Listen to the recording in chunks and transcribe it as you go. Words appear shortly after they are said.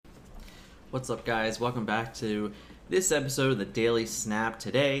What's up, guys? Welcome back to this episode of the Daily Snap.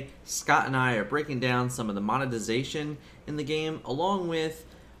 Today, Scott and I are breaking down some of the monetization in the game, along with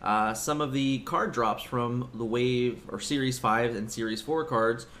some of the card drops from the Wave or Series 5 and Series 4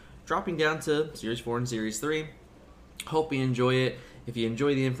 cards, dropping down to Series 4 and Series 3. Hope you enjoy it. If you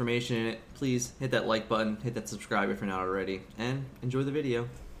enjoy the information in it, please hit that like button, hit that subscribe if you're not already, and enjoy the video.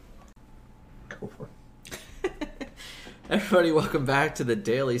 Go for it. Everybody, welcome back to the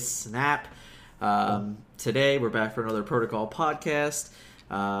Daily Snap. Today, we're back for another Protocol podcast.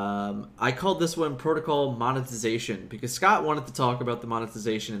 I called this one Protocol Monetization because Scott wanted to talk about the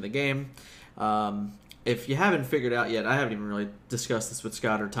monetization in the game. If you haven't figured out yet, I haven't even really discussed this with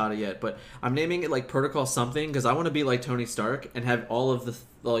Scott or Tada yet, but I'm naming it like Protocol something because I want to be like Tony Stark and have all of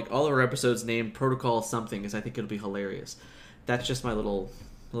our episodes named Protocol something because I think it'll be hilarious. That's just my little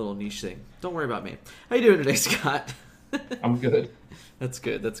niche thing. Don't worry about me. How you doing today, Scott? I'm good. That's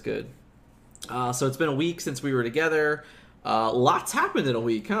good. So it's been a week since we were together. Lots happened in a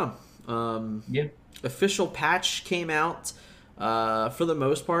week, huh? Yeah. Official patch came out. For the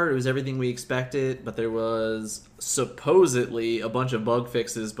most part, it was everything we expected, but there was supposedly a bunch of bug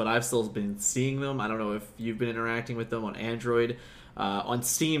fixes, but I've still been seeing them. I don't know if you've been interacting with them on Android. On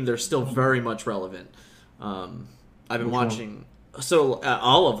Steam, they're still very much relevant. I've been watching... So,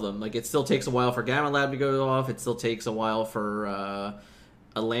 all of them. Like, it still takes a while for Gamma Lab to go off. It still takes a while for...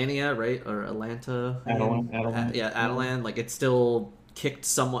 Alania, right? Or Atlanta? Adelan. Adelan. Like, it still kicked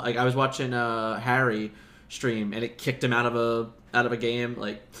someone... Like, I was watching Harry stream, and it kicked him out of a game.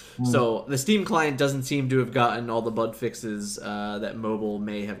 Like, so the Steam client doesn't seem to have gotten all the bug fixes that mobile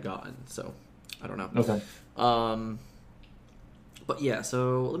may have gotten. So, I don't know. Okay. But yeah,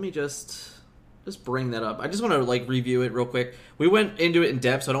 so let me just bring that up. I just want to like review it real quick. We went into it in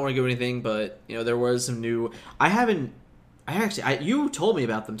depth, so I don't want to go anything. But you know, there was some new. You told me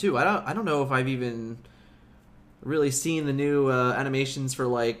about them too. I don't know if I've even really seen the new animations for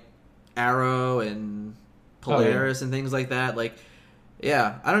like Arrow and Polaris and things like that. Like,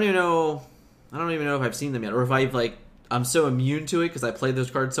 yeah, I don't even know if I've seen them yet, or if I'm so immune to it because I play those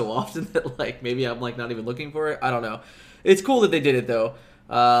cards so often that like maybe I'm like not even looking for it. I don't know. It's cool that they did it though.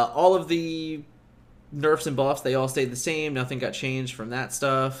 All of the nerfs and buffs, they all stayed the same. Nothing got changed from that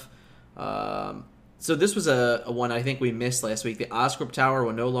stuff. So this was a one I think we missed last week. The Oscorp Tower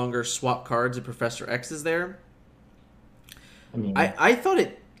will no longer swap cards if Professor X is there. I thought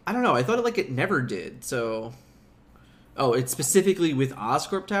it... I don't know. I thought it like it never did. So... Oh, it's specifically with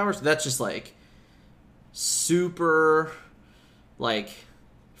Oscorp Tower? So that's just like... super... like...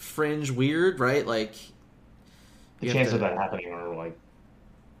 fringe weird, right? Like... The chances of that happening are like...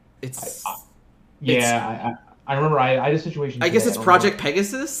 It's... I remember I had a situation. I guess it's Project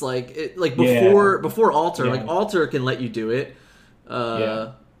Pegasus, before Alter. Yeah. Like Alter can let you do it.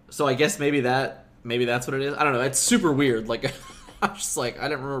 So I guess maybe that's what it is. I don't know. It's super weird. Like I'm just like I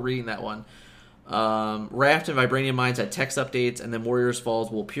didn't remember reading that one. Raft and Vibranium Mines had text updates, and then Warriors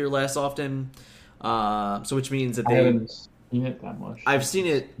Falls will appear less often. So which means that I haven't seen it that much. I've seen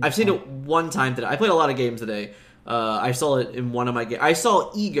it one time today. I played a lot of games today. I saw it in one of my games. I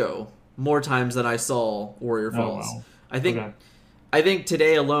saw Ego more times than I saw Warrior Falls. Oh, wow. I think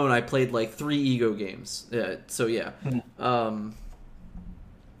today alone I played like 3 Ego games. So yeah. But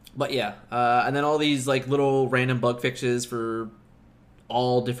yeah, and then all these like little random bug fixes for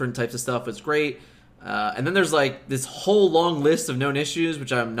all different types of stuff was great. And then there's like this whole long list of known issues,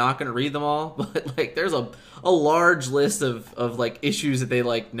 which I'm not going to read them all, but like there's a large list of like issues that they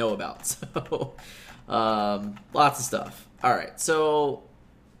like know about. So lots of stuff. All right, so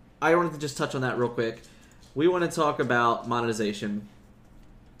I wanted to just touch on that real quick. We want to talk about monetization.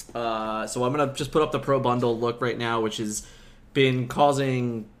 So I'm going to just put up the Pro Bundle look right now, which has been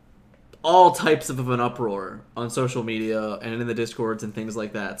causing all types of an uproar on social media and in the Discords and things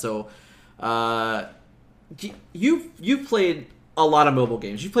like that. So you've played a lot of mobile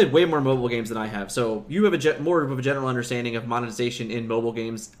games. You've played way more mobile games than I have. So you have more of a general understanding of monetization in mobile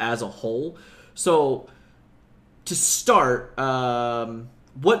games as a whole. So to start...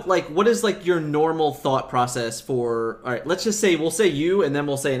 What is like your normal thought process for? All right, let's just say we'll say you, and then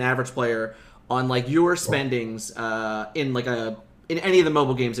we'll say an average player on like your spendings in any of the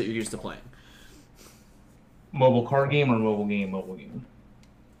mobile games that you're used to playing. Mobile card game or mobile game?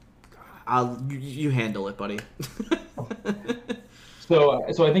 You handle it, buddy. So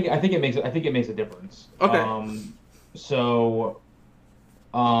I think it makes a difference. Okay.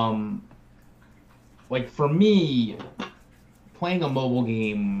 Like for me, playing a mobile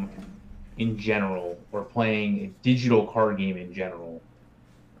game in general, or playing a digital card game in general,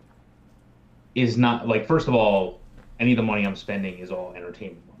 is not like, first of all, any of the money I'm spending is all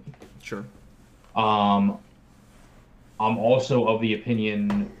entertainment money. Sure. Um, I'm also of the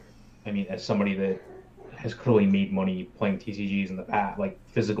opinion, I mean, as somebody that has clearly made money playing TCGs in the past, like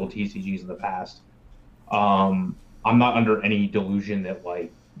physical TCGs in the past, I'm not under any delusion that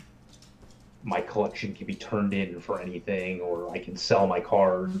like my collection can be turned in for anything or I can sell my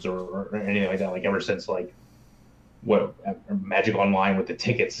cards or anything like that. Like ever since like what Magic Online with the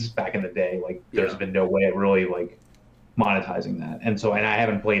tickets back in the day, like there's Yeah. been no way of really like monetizing that. And so, and I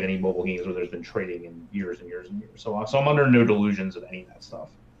haven't played any mobile games where there's been trading in years and years and years. So I'm under no delusions of any of that stuff.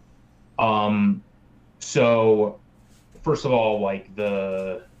 Um, so first of all, like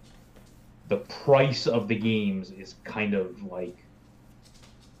the price of the games is kind of like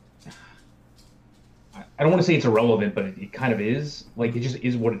I don't want to say it's irrelevant, but it kind of is. Like it just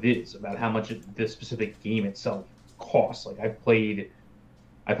is what it is about how much the specific game itself costs. Like I play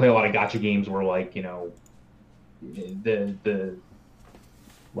a lot of gotcha games where like the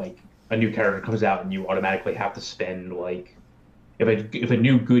like a new character comes out and you automatically have to spend like if a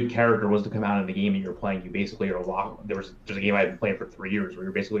new good character was to come out in the game that you're playing, you basically are locked. There's a game I've been playing for 3 years where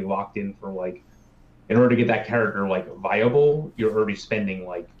you're basically locked in for like in order to get that character like viable, you're already spending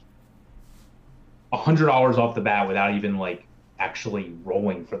like $100 off the bat without even like actually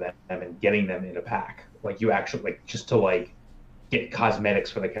rolling for them and getting them in a pack. Like you actually like just to like get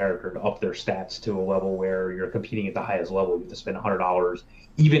cosmetics for the character to up their stats to a level where you're competing at the highest level. You have to spend $100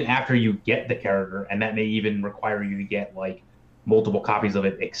 even after you get the character, and that may even require you to get like multiple copies of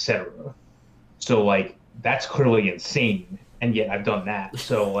it, etc. So like that's clearly insane, and yet I've done that.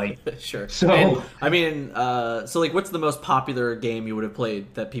 So like, Sure. And so I mean, so like, what's the most popular game you would have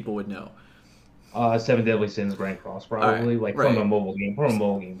played that people would know? Seven Deadly Sins Grand Cross All right, probably like right. from a mobile game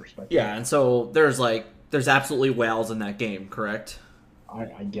perspective. Yeah, and so there's absolutely whales in that game, correct?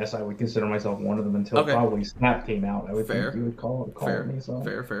 I guess I would consider myself one of them until Okay. probably Snap came out. I would think Fair. you would call it Fair. me. So,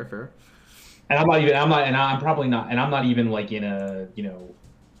 Fair, fair, fair. and I'm probably not, and I'm not even like in a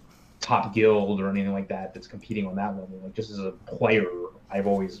top guild or anything like that that's competing on that level. Like just as a player, I've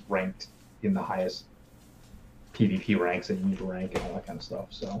always ranked in the highest PvP ranks that you need to rank and all that kind of stuff.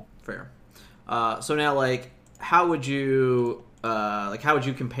 So, Fair. So now, like, how would you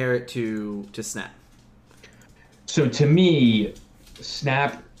compare it to Snap? so to me,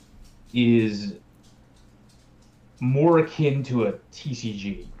 Snap is more akin to a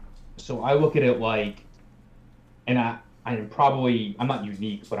TCG. So I look at it like, and I'm not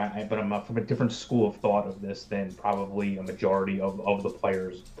unique, but I'm from a different school of thought of this than probably a majority of the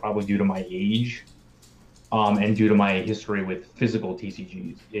players, probably due to my age, and due to my history with physical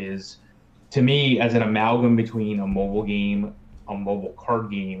TCGs. Is to me as an amalgam between a mobile game, a mobile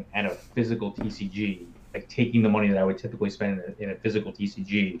card game, and a physical TCG. Like taking the money that I would typically spend in a physical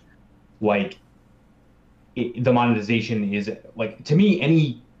TCG, like the monetization is like to me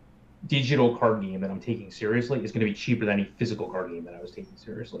any digital card game that I'm taking seriously is going to be cheaper than any physical card game that I was taking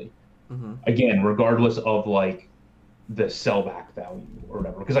seriously. Mm-hmm. Again, regardless of like the sellback value or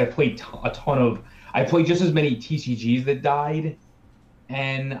whatever, because I played just as many TCGs that died,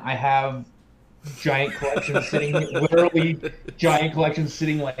 and I have giant collections sitting literally giant collections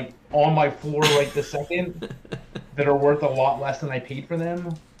sitting like on my floor right this second that are worth a lot less than I paid for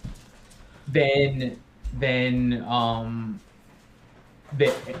them than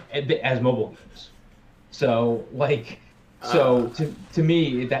as mobile games. So like to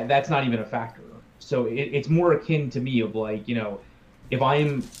me that's not even a factor. So it's more akin to me of like if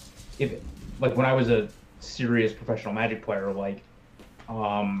I'm if like when I was a serious professional Magic player, like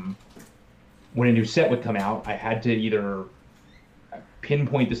when a new set would come out, I had to either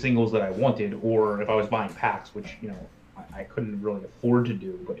pinpoint the singles that I wanted, or if I was buying packs, which I couldn't really afford to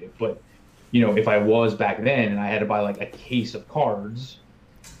do, but if I was back then and I had to buy like a case of cards,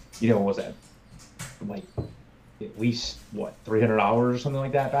 what was that like at least what $300 or something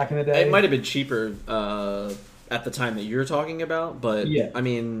like that back in the day? It might have been cheaper at the time that you're talking about, but Yeah. I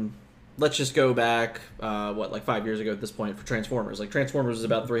mean, let's just go back like 5 years ago at this point for Transformers. Like Transformers is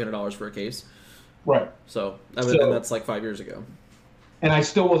about $300 for a case, Right. so and that's like 5 years ago. And I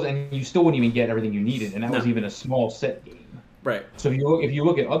still was, and you still wouldn't even get everything you needed, and that was No. even a small set game. Right. So if you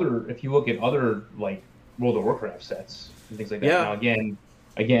look at other like World of Warcraft sets and things like that. Yeah. Now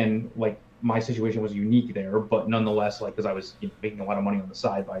again, like my situation was unique there, but nonetheless, like because I was making a lot of money on the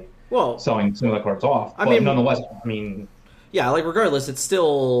side by Well, selling some of the cards off. I But mean- nonetheless, I mean, yeah, like regardless, it's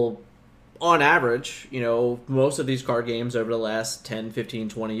still on average, most of these card games over the last 10, 15,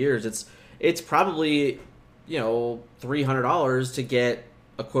 20 years, it's probably, $300 to get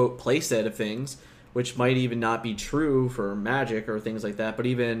a quote playset of things, which might even not be true for Magic or things like that. But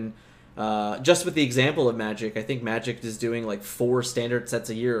even just with the example of Magic, I think Magic is doing like 4 standard sets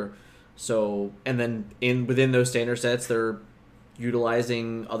a year. So, and then within those standard sets, they're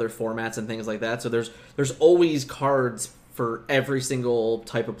utilizing other formats and things like that. So there's always cards for every single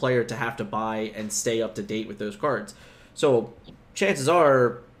type of player to have to buy and stay up to date with those cards. So chances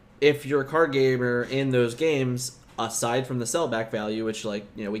are, if you're a card gamer in those games, aside from the sellback value, which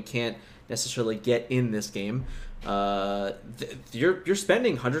we can't necessarily get in this game, you're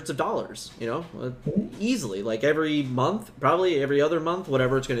spending hundreds of dollars, easily, like every month, probably every other month,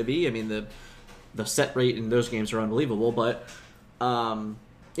 whatever it's going to be. I mean, the set rate in those games are unbelievable, but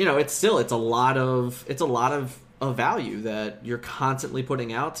it's a lot of value that you're constantly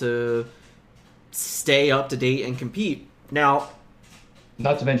putting out to stay up to date and compete. Now,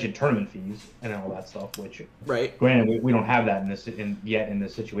 not to mention tournament fees and all that stuff, which, right? Granted, we don't have that in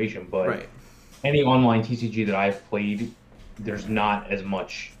this situation, but right. Any online TCG that I've played, there's not as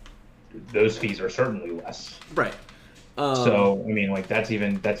much. Those fees are certainly less. Right. So I mean, like that's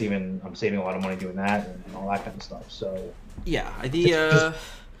even I'm saving a lot of money doing that and all that kind of stuff. So yeah, the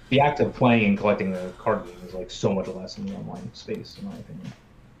act of playing and collecting the card game is like so much less in the online space, in my opinion.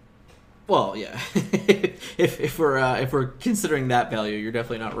 Well, yeah. if we're considering that value, you're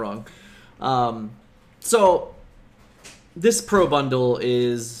definitely not wrong. So this Pro Bundle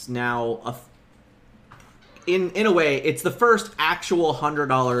is now in a way, it's the first actual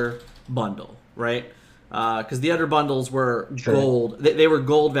 $100 bundle, right? Because the other bundles were gold. They were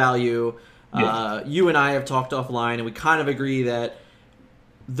gold value. Yeah. You and I have talked offline, and we kind of agree that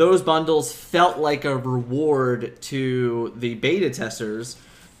those bundles felt like a reward to the beta testers,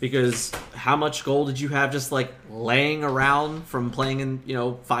 because how much gold did you have just like laying around from playing in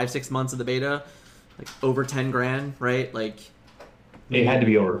 5-6 months of the beta? Like over 10 grand, right? Like it had to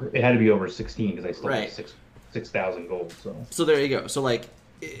be over 16 because I still right. have 6,000 gold. So there you go. So like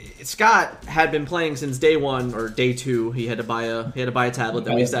Scott had been playing since day one or day two. He had to buy a tablet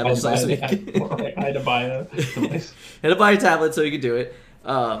that we established last week. I had to buy a tablet so he could do it.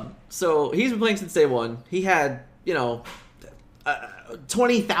 So he's been playing since day one. He had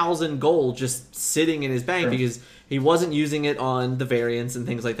 20,000 gold just sitting in his bank because he wasn't using it on the variants and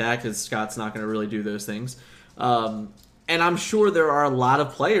things like that, because Scott's not going to really do those things. And I'm sure there are a lot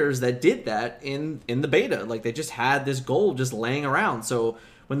of players that did that in the beta. Like they just had this gold just laying around. So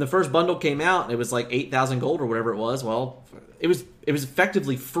when the first bundle came out, it was like 8,000 gold or whatever it was. Well, it was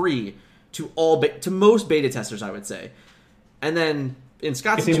effectively free to most beta testers, I would say. And then in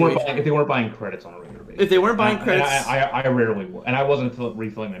Scott's situation, if they weren't buying credits on a regular basis, if they weren't buying credits, I rarely will, and I wasn't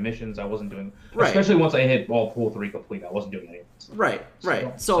refilling my missions. I wasn't doing, especially once I hit all pool 3 complete. I wasn't doing anything. Right.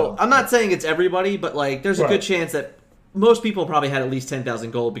 So I'm not saying it's everybody, but like there's a good chance that most people probably had at least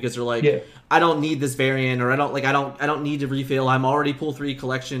 10,000 gold because they're like, I don't need this variant, or I don't need to refill. I'm already pool 3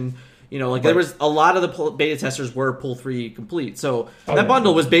 collection. There was a lot of the beta testers were pool 3 complete. So that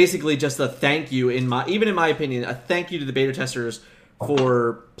bundle was basically just a thank you, in my opinion, a thank you to the beta testers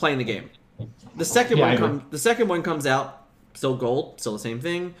for playing the game. The second one comes out, still gold, still the same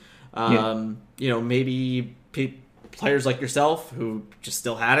thing. Maybe players like yourself who just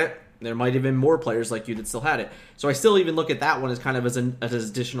still had it. There might have been more players like you that still had it. So I still even look at that one as kind of as an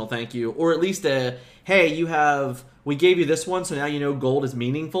additional thank you, or at least we gave you this one, so now gold is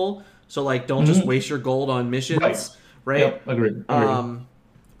meaningful. So like, don't just waste your gold on missions, right? Yep, agreed.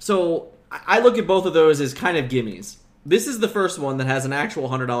 So I look at both of those as kind of gimmies. This is the first one that has an actual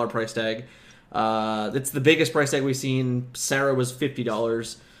 $100 price tag. It's the biggest price tag we've seen. Sarah was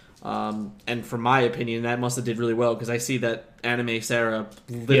 $50. And from my opinion, that must have did really well, because I see that anime Sarah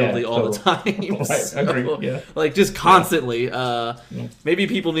literally all the time. So, agreed. Yeah. Like just constantly. Maybe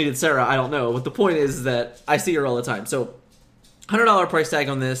people needed Sarah, I don't know. But the point is that I see her all the time. So $100 price tag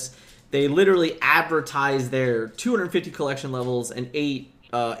on this. They literally advertise their 250 collection levels and eight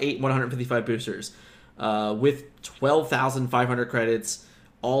 155 boosters, with 12,500 credits,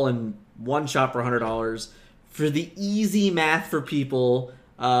 all in one shot for $100. For the easy math for people,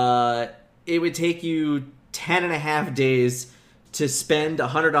 it would take you 10 and a half days to spend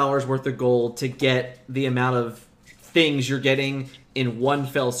 $100 worth of gold to get the amount of things you're getting in one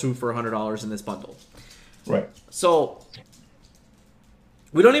fell swoop for $100 in this bundle. Right. So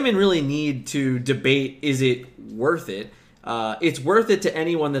we don't even really need to debate, is it worth it? It's worth it to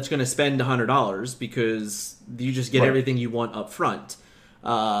anyone that's going to spend $100 because you just get everything you want up front.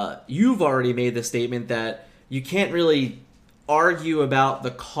 You've already made the statement that you can't really argue about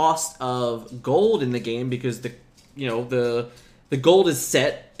the cost of gold in the game because the gold is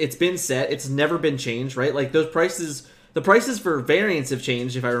set. It's been set. It's never been changed, right? Like the prices for variants have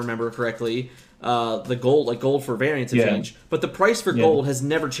changed, if I remember correctly. Gold for variants have changed, but the price for gold has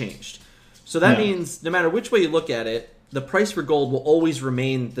never changed. So that means no matter which way you look at it, the price for gold will always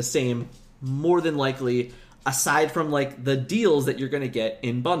remain the same, more than likely, aside from like the deals that you're going to get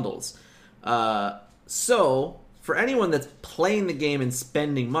in bundles. So for anyone that's playing the game and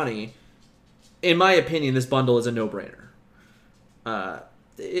spending money, in my opinion, this bundle is a no-brainer.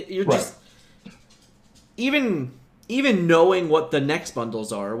 You're Right. just even knowing what the next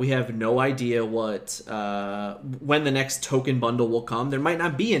bundles are, we have no idea what when the next token bundle will come. There might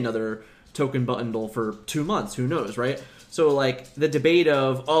not be another token bundle for 2 months. Who knows, right? So like the debate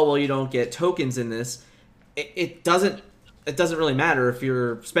of, oh well, you don't get tokens in this. It doesn't really matter if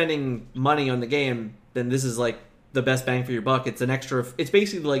you're spending money on the game. Then this is like the best bang for your buck. It's an extra. It's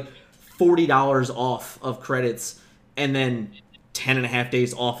basically like $40 off of credits, and then 10.5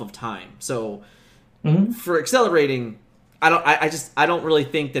 days off of time. So for accelerating, I don't really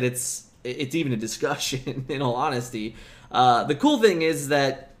think that it's even a discussion. In all honesty, the cool thing is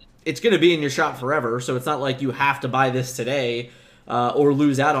that it's going to be in your shop forever. So it's not like you have to buy this today or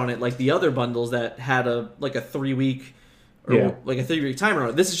lose out on it like the other bundles that had a 3-week or like a 3-week timer on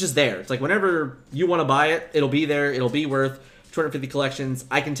it. This is just there. It's like whenever you want to buy it, it'll be there. It'll be worth 250 collections.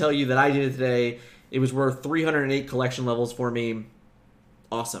 I can tell you that I did it today. It was worth 308 collection levels for me.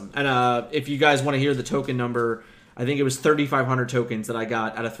 Awesome. And if you guys want to hear the token number, I think it was 3,500 tokens that I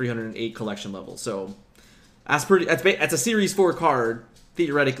got out of 308 collection levels. So that's a Series 4 card,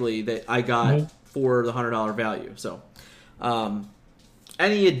 theoretically, that I got for the $100 value. So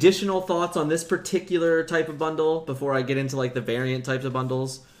any additional thoughts on this particular type of bundle before I get into like the variant types of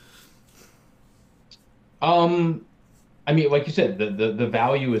bundles? I mean, like you said, the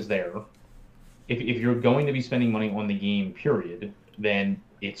value is there. If you're going to be spending money on the game, period, then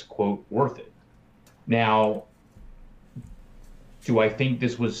it's, quote, worth it. Now, do I think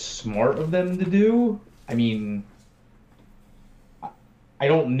this was smart of them to do? I mean, I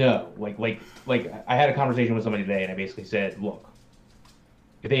don't know. Like I had a conversation with somebody today, and I basically said, look,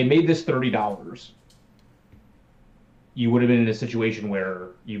 if they had made this $30, you would have been in a situation where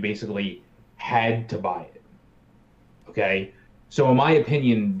you basically had to buy it. Okay? So in my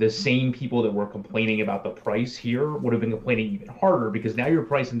opinion, the same people that were complaining about the price here would have been complaining even harder, because now you're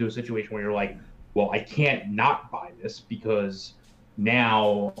priced into a situation where you're like, well, I can't not buy this because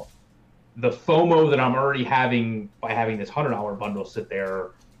now the FOMO that I'm already having by having this $100 bundle sit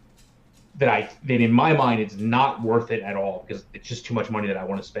there, that in my mind it's not worth it at all, because it's just too much money that I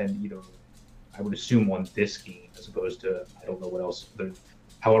want to spend either, I would assume, on this game as opposed to, I don't know what else,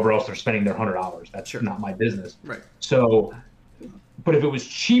 however else they're spending their $100. That's not my business. Right. So, but if it was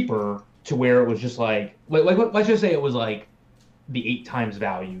cheaper to where it was just like let's just say it was like the 8 times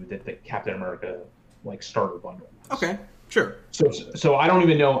value that the Captain America like starter bundle was. Okay, sure. So I don't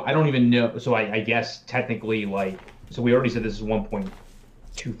even know. So I guess technically, like, so we already said this is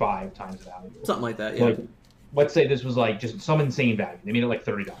 1.25 times value. Something like that, yeah. Like, let's say this was like just some insane value. They made it like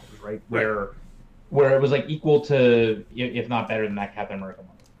 $30, right? Where it was like equal to, if not better than that Captain America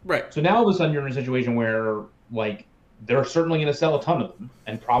bundle. Right. So now all of a sudden you're in a situation where like they're certainly going to sell a ton of them,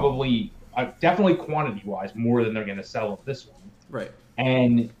 and probably definitely quantity-wise more than they're going to sell of this one. Right.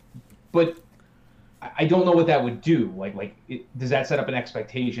 But I don't know what that would do. Does that set up an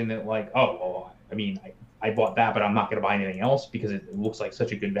expectation that like, oh, well, I mean, I bought that, but I'm not going to buy anything else because it looks like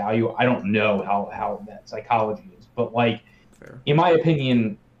such a good value. I don't know how that psychology is, but like, fair. In my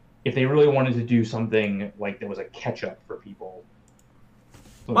opinion, if they really wanted to do something like there was a catch-up for people.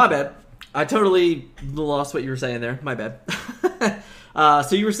 My bad. I totally lost what you were saying there. My bad.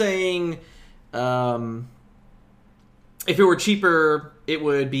 So you were saying if it were cheaper, it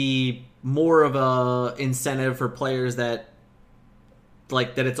would be more of a incentive for players that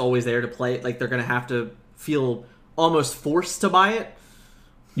it's always there to play. Like they're going to have to feel almost forced to buy it.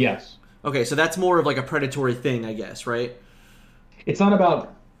 Yes. Okay, so that's more of like a predatory thing, I guess, right? It's not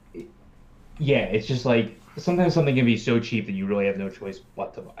about. Yeah, it's just like sometimes something can be so cheap that you really have no choice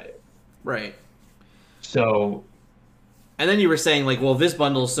but to buy it. Right. So, and then you were saying like, well, this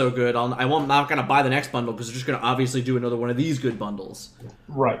bundle is so good, I'm not going to buy the next bundle because they're just going to obviously do another one of these good bundles.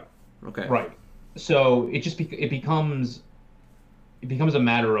 Right. Okay. Right. So it just it becomes a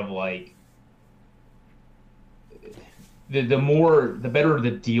matter of like the better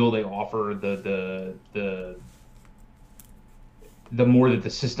the deal they offer, the more that the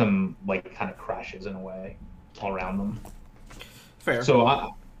system like kind of crashes in a way all around them. Fair.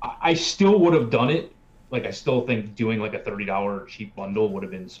 So I still would have done it. Like I still think doing like a $30 cheap bundle would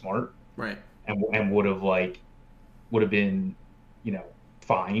have been smart. Right. And would have been,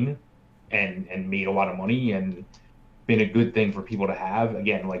 fine and made a lot of money and been a good thing for people to have.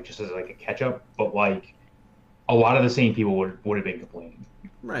 Again, like just as like a catch up, but like a lot of the same people would have been complaining.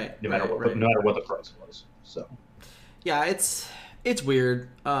 Right. No matter what the price was. So Yeah, it's weird.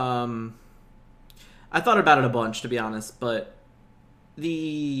 I thought about it a bunch, to be honest, but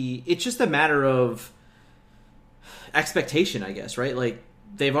it's just a matter of expectation, I guess, right? Like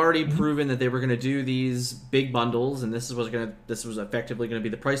they've already proven that they were going to do these big bundles, and this was effectively going to be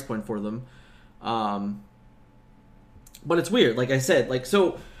the price point for them. But it's weird, like I said, like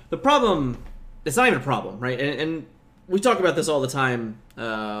so the problem. It's not even a problem, right? And we talk about this all the time,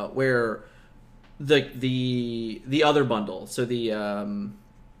 where the other bundle, so the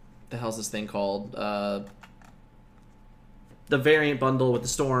hell's this thing called? The variant bundle with the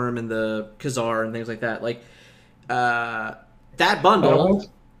Storm and the Khazar and things like that. Like that bundle.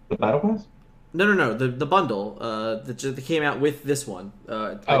 The Battle Pass? No. The bundle that came out with this one.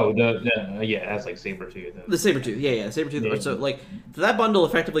 Yeah, that's like Sabretooth. The Sabretooth, yeah, Sabretooth. Yeah. So like that bundle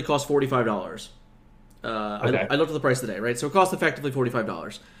effectively costs $45. Okay. I looked at the price today, right? So it costs effectively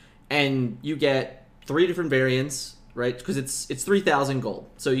 $45, and you get 3 different variants, right? Because it's 3,000 gold.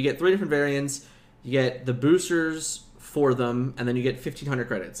 So you get 3 different variants. You get the boosters for them, and then you get 1,500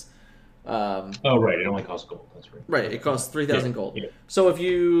 credits. Right. It only costs gold. That's right. Right. It costs 3,000 gold. Yeah. So if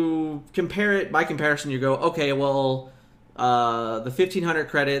you compare it by comparison, you go, okay, well, the 1,500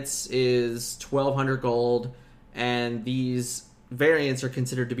 credits is 1,200 gold, and these variants are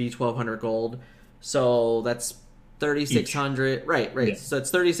considered to be 1,200 gold. So that's 3,600. Right. Yeah. So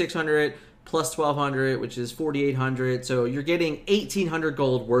it's 3,600 plus 1,200, which is 4,800. So you're getting 1,800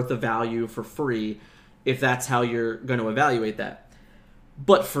 gold worth of value for free, if that's how you're going to evaluate that.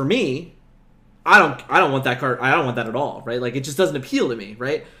 But for me, I don't want that card. I don't want that at all, right? Like it just doesn't appeal to me,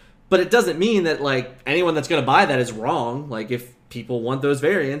 right? But it doesn't mean that like anyone that's going to buy that is wrong. Like if people want those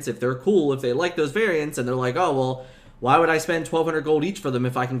variants, if they're cool, if they like those variants, and they're like, oh well, why would I spend 1,200 gold each for them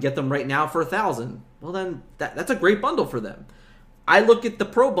if I can get them right now for 1,000? Well, then that's a great bundle for them. I look at the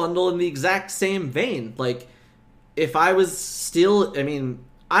Pro bundle in the exact same vein. Like if I was still, I mean,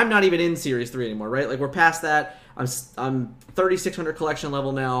 I'm not even in Series 3 anymore, right? Like we're past that. I'm 3,600 collection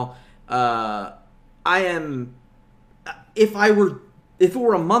level now. I am. If it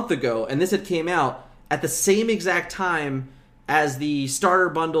were a month ago and this had came out at the same exact time as the starter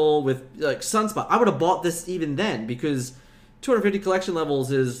bundle with like Sunspot, I would have bought this even then, because 250 collection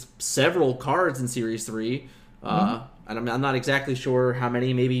levels is several cards in Series 3. And I'm not exactly sure how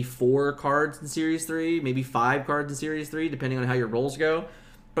many, maybe 4 cards in Series 3, maybe 5 cards in Series 3, depending on how your rolls go.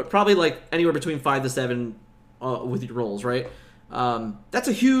 But probably like anywhere between 5 to 7 with your rolls, right? That's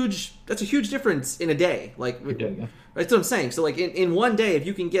a huge difference in a day. Like that's what I'm saying. So like in one day, if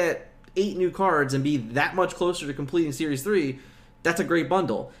you can get 8 new cards and be that much closer to completing Series 3, that's a great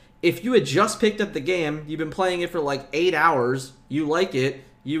bundle. If you had just picked up the game, you've been playing it for like 8 hours, you like it,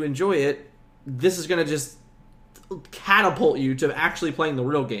 you enjoy it, this is going to just catapult you to actually playing the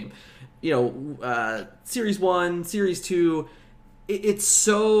real game. You know, Series 1, Series 2, it's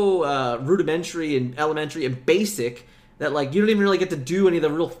so rudimentary and elementary and basic that like you don't even really get to do any of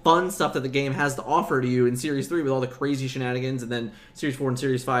the real fun stuff that the game has to offer to you in Series 3 with all the crazy shenanigans, and then Series 4 and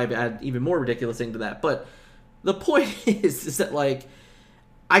Series 5 add even more ridiculous thing to that. But the point is that like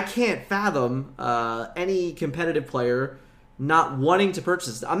I can't fathom any competitive player not wanting to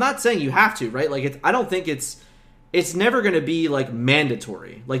purchase it. I'm not saying you have to, right? Like I don't think it's never going to be like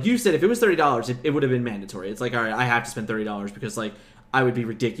mandatory. Like you said, if it was $30, it would have been mandatory. It's like, all right, I have to spend $30 because like I'd be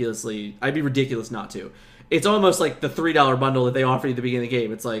ridiculous not to. It's almost like the $3 bundle that they offer you at the beginning of the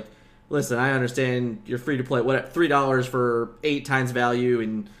game. It's like, listen, I understand you're free to play. What $3 for 8 times value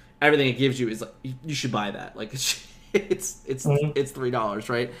and everything it gives you is like you should buy that. Like it's $3,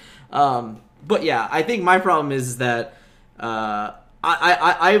 right? But yeah, I think my problem is that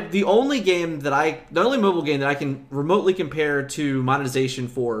the only mobile game that I can remotely compare to monetization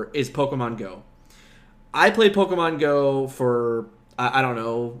for is Pokemon Go. I played Pokemon Go for I don't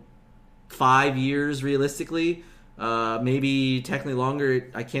know, 5 years realistically, maybe technically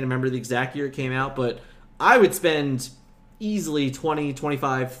longer. I can't remember the exact year it came out, but I would spend easily 20,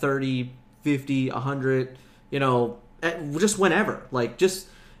 25, 30, 50, 100, just whenever. Like just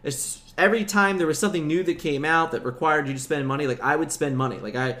every time there was something new that came out that required you to spend money, like I would spend money.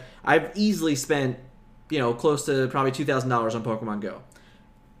 Like I've easily spent, close to probably $2,000 on Pokemon Go.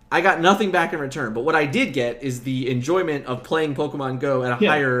 I got nothing back in return, but what I did get is the enjoyment of playing Pokemon Go at a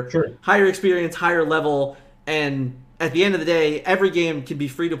higher experience, higher level, and at the end of the day, every game can be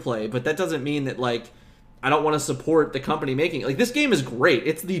free to play, but that doesn't mean that like I don't want to support the company making it. Like this game is great.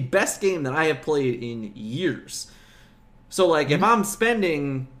 It's the best game that I have played in years. So like if I'm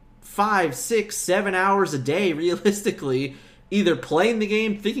spending 5, 6, 7 hours a day realistically either playing the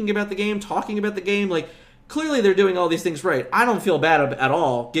game, thinking about the game, talking about the game, like clearly they're doing all these things right. I don't feel bad at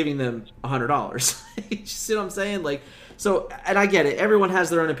all giving them $100. You see what I'm saying? Like, so, and I get it. Everyone has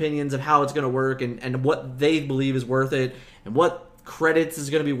their own opinions of how it's going to work and what they believe is worth it and what credits is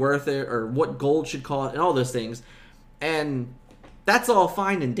going to be worth it or what gold should cost and all those things. And that's all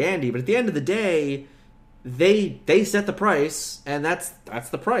fine and dandy. But at the end of the day, they set the price, and that's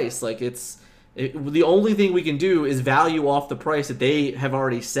the price. Like, the only thing we can do is value off the price that they have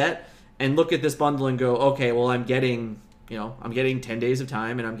already set and look at this bundle and go, okay, well, I'm getting 10 days of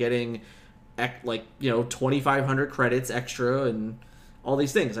time, and I'm getting 2,500 credits extra and all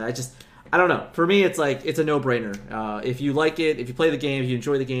these things. I don't know. For me, it's like, it's a no-brainer. If you like it, if you play the game, if you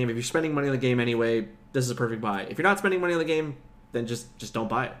enjoy the game, if you're spending money on the game anyway, this is a perfect buy. If you're not spending money on the game, then just don't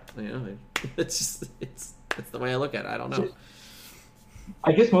buy it. You know, it's the way I look at it. I don't know.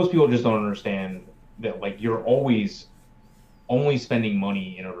 I guess most people just don't understand that, like, you're always only spending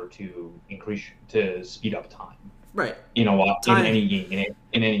money in order to speed up time. Right. You know, time. In any game,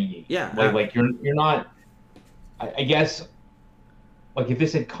 in any game. Yeah. Like you're not. I guess, like, if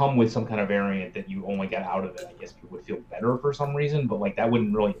this had come with some kind of variant that you only got out of it, I guess people would feel better for some reason. But, like, that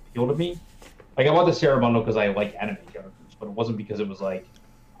wouldn't really appeal to me. Like, I bought the Sarah bundle because I like anime characters, but it wasn't because it was like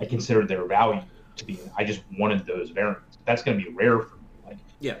I considered their value to be. I just wanted those variants. That's going to be rare for me. Like,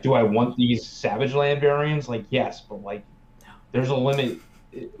 yeah. Do I want these Savage Land variants? Like, yes, but, like, there's a limit.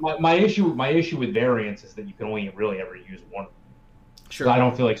 My issue with variants is that you can only really ever use one. Sure. So I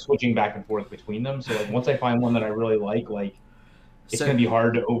don't feel like switching back and forth between them. So, like, once I find one that I really like it's going to be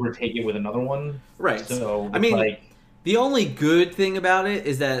hard to overtake it with another one. Right. So, I mean, like, the only good thing about it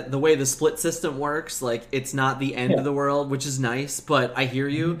is that the way the split system works, like, it's not the end of the world, which is nice, but I hear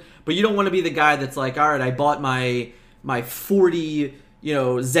you. Mm-hmm. But you don't want to be the guy that's like, all right, I bought my 40,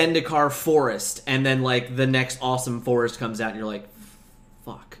 Zendikar forest, and then, like, the next awesome forest comes out, and you're like,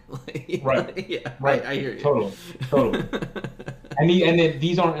 fuck. Right. Yeah, right. I hear you. Totally. and then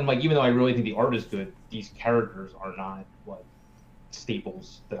these aren't, and, like, even though I really think the art is good, these characters are not, like,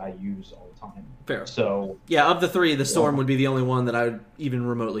 staples that I use all the time. Fair. So yeah, of the three, the Storm would be the only one that I would even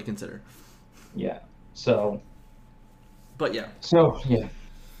remotely consider. Yeah. So. But yeah. So yeah.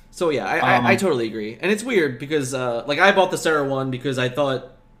 So yeah, I totally agree, and it's weird because like, I bought the Sarah one because I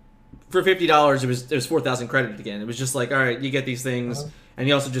thought for $50 it was 4,000 credits again. It was just like, all right, you get these things, and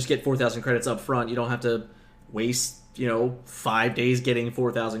you also just get 4,000 credits up front. You don't have to waste 5 days getting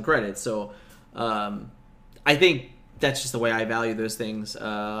 4,000 credits. So I think that's just the way I value those things.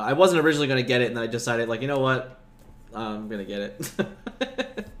 I wasn't originally going to get it, and then I decided, like, you know what, I'm going to get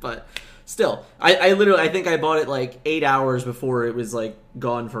it. But still, I think I bought it like 8 hours before it was, like,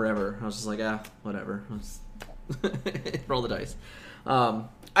 gone forever. I was just like, whatever. Roll the dice.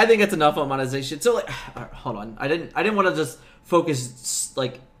 I think it's enough on monetization. So, like, hold on. I didn't want to just focus,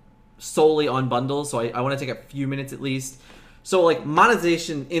 like, solely on bundles, so I want to take a few minutes at least. So, like,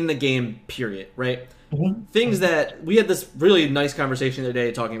 monetization in the game, period, right? Mm-hmm. Things that we had this really nice conversation the other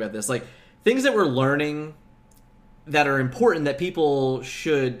day talking about this, like, things that we're learning that are important that people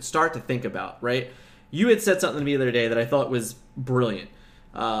should start to think about, right? You had said something to me the other day that I thought was brilliant.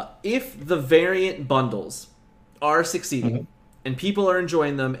 If the variant bundles are succeeding and people are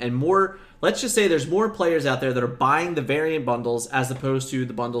enjoying them, and more, let's just say there's more players out there that are buying the variant bundles as opposed to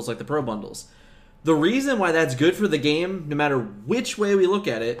the bundles like the pro bundles. The reason why that's good for the game, no matter which way we look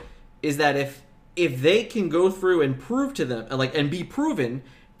at it, is that if they can go through and prove to them, like, and be proven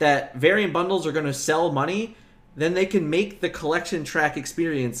that variant bundles are going to sell money, then they can make the collection track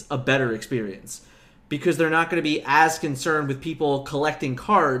experience a better experience, because they're not going to be as concerned with people collecting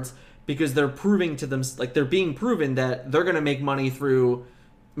cards, because they're proving to them, like, they're being proven that they're going to make money through,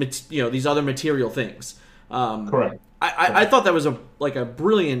 these other material things. Correct. I thought that was a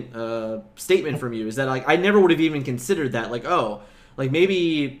brilliant statement from you. Is that, like, I never would have even considered that. Like, oh, like,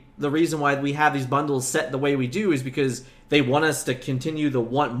 maybe the reason why we have these bundles set the way we do is because they want us to continue to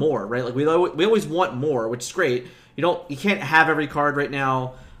want more, right? Like, we always want more, which is great. You can't have every card right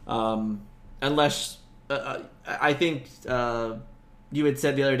now, unless I think you had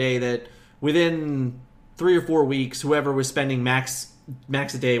said the other day that within 3 or 4 weeks, whoever was spending max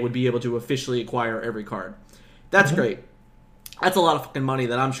a day would be able to officially acquire every card. That's great. That's a lot of fucking money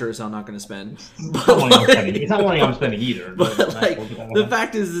that I'm sure as hell not going to spend. It's not money I'm spending either. But like, the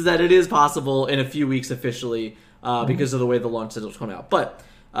fact is that it is possible in a few weeks officially because of the way the launch schedules come out. But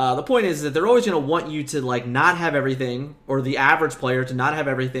the point is that they're always going to want you to, like, not have everything, or the average player to not have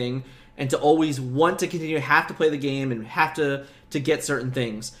everything, and to always want to continue to have to play the game and have to get certain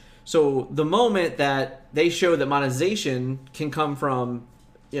things. So the moment that they show that monetization can come from,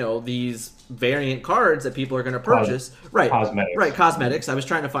 these variant cards that people are going to purchase, right? Cosmetics. Right, cosmetics. I was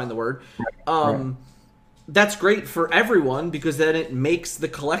trying to find the word. Right. that's great for everyone because then it makes the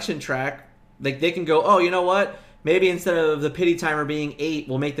collection track, like they can go, oh, you know what? Maybe instead of the pity timer being 8,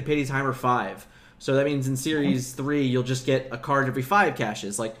 we'll make the pity timer 5. So that means in Series 3, you'll just get a card every 5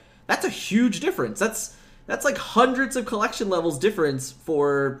 caches. Like, that's a huge difference. That's like hundreds of collection levels difference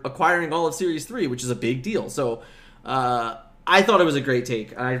for acquiring all of Series 3, which is a big deal. So I thought it was a great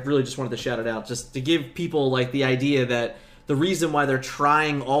take. I really just wanted to shout it out, just to give people like the idea that the reason why they're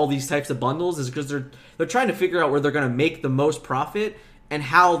trying all these types of bundles is because they're trying to figure out where they're going to make the most profit and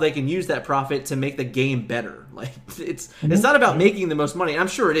how they can use that profit to make the game better. Like it's not about making the most money. I'm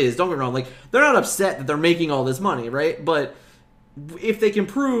sure it is. Don't get me wrong. Like they're not upset that they're making all this money, right? But if they can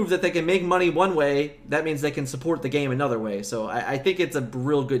prove that they can make money one way, that means they can support the game another way. So I think it's a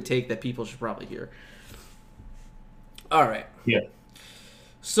real good take that people should probably hear. All right. Yeah.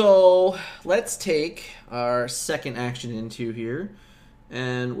 So let's take our second action into here,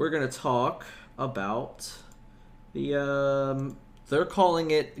 and we're going to talk about the they're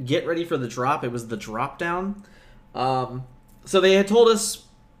calling it Get Ready for the Drop. It was the drop down. So they had told us,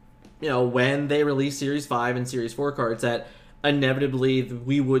 when they released Series 5 and Series 4 cards that inevitably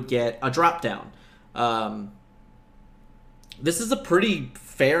we would get a drop down. This is a pretty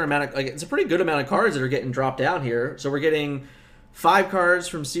fair amount of, it's a pretty good amount of cards that are getting dropped down here. So we're getting 5 cards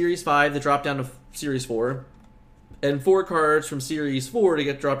from Series 5 that drop down to Series 4, and 4 cards from Series 4 to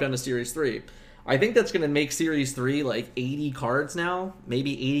get dropped down to Series 3. I think that's going to make Series 3 like 80 cards now,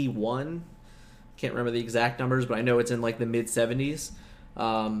 maybe 81. Can't remember the exact numbers, but I know it's in like the mid-70s.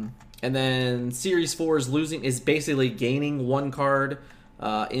 And then Series 4 is basically gaining 1 card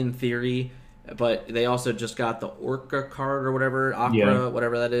in theory, but they also just got the Orca card or whatever,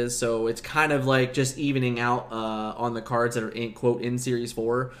 whatever that is. So it's kind of like just evening out on the cards that are in Series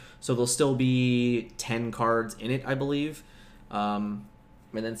 4. So there'll still be 10 cards in it, I believe.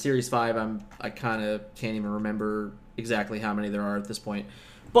 And then Series 5, I kind of can't even remember exactly how many there are at this point.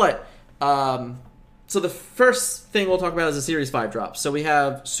 But, so the first thing we'll talk about is the Series 5 drops. So we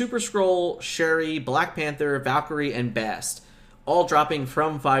have Super Skrull, Sherry, Black Panther, Valkyrie, and Bast, all dropping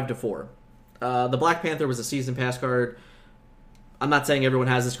from 5 to 4. The Black Panther was a Season Pass card. I'm not saying everyone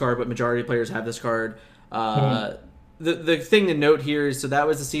has this card, but majority of players have this card. The thing to note here is, so that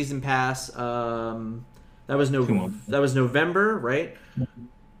was a Season Pass. That was November, right?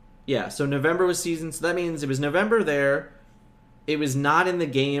 Yeah, so November was season, so that means it was November there. It was not in the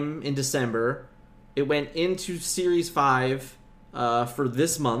game in December. It went into Series 5 for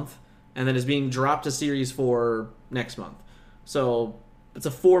this month, and then is being dropped to Series 4 next month. So it's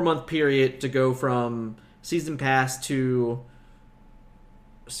a 4-month period to go from Season Pass to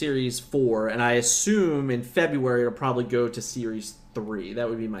Series 4, and I assume in February it'll probably go to Series 3. That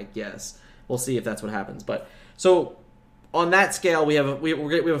would be my guess. We'll see if that's what happens. But so on that scale, we have a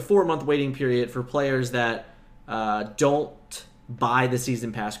 4-month waiting period for players that don't buy the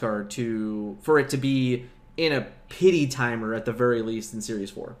Season Pass card for it to be in a pity timer at the very least in Series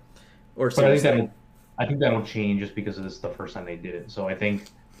 4 or Series 3. I think that'll change just because this is the first time they did it. So I think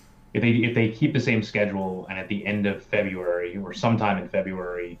if they keep the same schedule and at the end of February or sometime in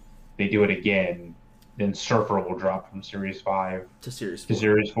February they do it again, then Surfer will drop from Series 5 to Series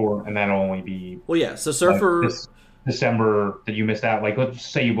 4, and that'll only be... Well, yeah, so Surfer... Like December that you missed out. Like, let's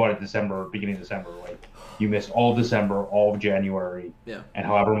say you bought it beginning of December. Like, you missed all of December, all of January, and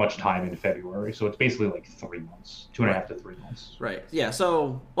however much time in February. So it's basically like 3 months, 2.5 to 3 months. Right, yeah,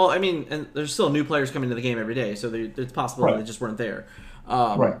 so... Well, I mean, and there's still new players coming into the game every day, so it's possible they just weren't there.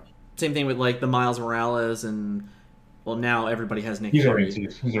 Right. Same thing with, like, the Miles Morales and... Well, now everybody has Nick Fury.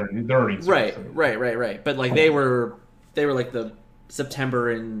 They're already Right. But like they were like the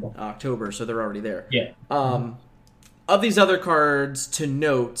September and October, so they're already there. Yeah. Of these other cards to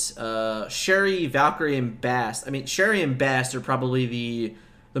note, Sherry, Valkyrie, and Bast. I mean, Sherry and Bast are probably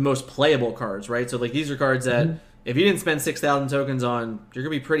the most playable cards, right? So like these are cards that if you didn't spend 6,000 tokens on, you're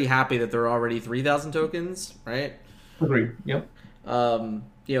gonna be pretty happy that they're already 3,000 tokens, right? Agreed. Yep.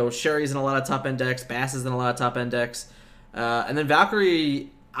 Sherry's in a lot of top end decks. Bass is in a lot of top end decks. And then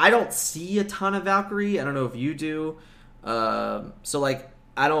Valkyrie, I don't see a ton of Valkyrie. I don't know if you do. So like,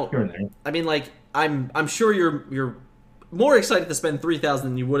 I don't. I mean, like, I'm sure you're more excited to spend 3,000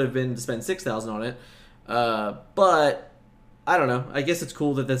 than you would have been to spend 6,000 on it. But I don't know. I guess it's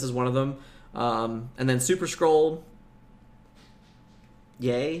cool that this is one of them. And then Super Skrull.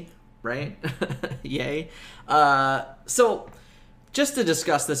 Yay, right? Yay. So. Just to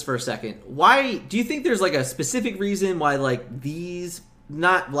discuss this for a second, why do you think there's like a specific reason why like these,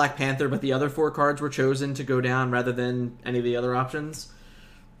 not Black Panther, but the other 4 cards were chosen to go down rather than any of the other options?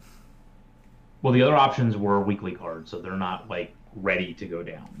 Well, the other options were weekly cards, so they're not like ready to go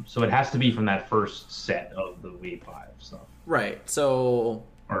down. So it has to be from that first set of the Wave 5 stuff. Right. So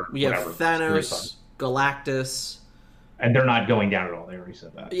Or we have whatever. Thanos, Galactus. And they're not going down at all. They already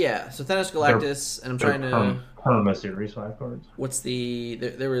said that. Yeah, so Thanos, Galactus, and I'm trying to... Perma Series 5 cards. What's the...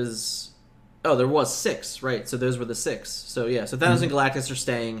 There was... Oh, there was 6, right? So those were the 6. So yeah, so Thanos and Galactus are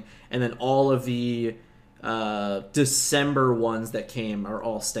staying, and then all of the December ones that came are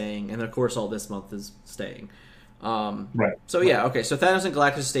all staying, and of course all this month is staying. Right. So yeah, okay. So Thanos and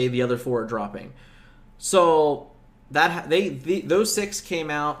Galactus stayed. The other 4 are dropping. So that those 6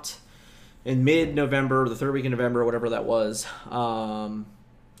 came out in mid-November, the 3rd week in November, whatever that was. I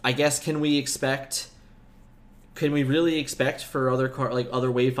guess can we really expect for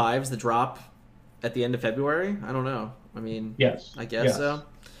other Wave 5s to drop at the end of February? I don't know. I mean, yes, I guess so.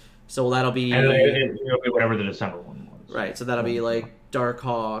 So that'll be... And it'll be whatever the December one was. Right, so that'll be like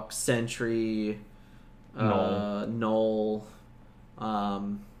Darkhawk, Sentry, Null,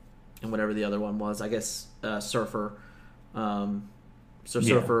 and whatever the other one was. I guess Surfer.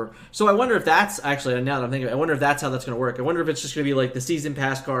 Surfer. So I wonder if that's actually, now that I'm thinking, I wonder if that's how that's going to work. I wonder if it's just going to be like the season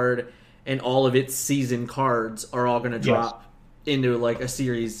pass card and all of its season cards are all going to drop into like a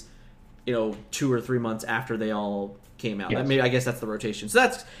series, 2 or 3 months after they all came out. Yes. I guess that's the rotation.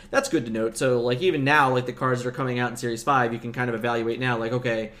 So that's good to note. So like even now, like the cards that are coming out in Series 5, you can kind of evaluate now, like,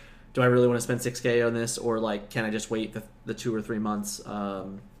 okay, do I really want to spend $6K on this, or like can I just wait the 2 or 3 months?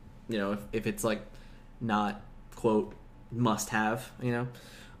 If it's like not quote must have,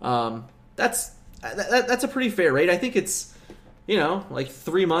 that's a pretty fair rate. I think it's like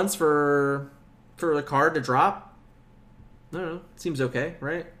 3 months for a card to drop. I don't know. It seems okay,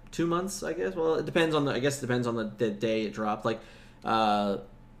 right? 2 months, I guess. Well, it depends on the day it dropped. Like, I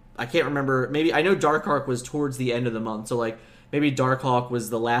can't remember. Maybe I know Darkhawk was towards the end of the month, so like maybe Darkhawk was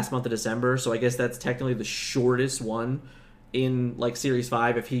the last month of December. So I guess that's technically the shortest one in like Series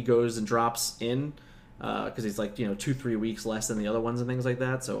 5 if he goes and drops in, because he's like 2-3 weeks less than the other ones and things like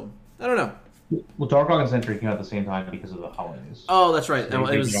that. So I don't know. Well, Darkhawk and Sentry came out at the same time because of the holidays. Oh, that's right. So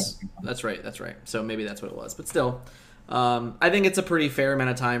That's right. So maybe that's what it was. But still, I think it's a pretty fair amount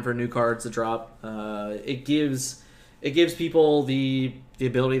of time for new cards to drop. It gives people the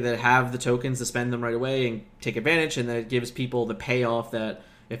ability to have the tokens to spend them right away and take advantage, and then it gives people the payoff that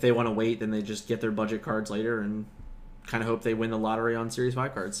if they want to wait, then they just get their budget cards later and kind of hope they win the lottery on Series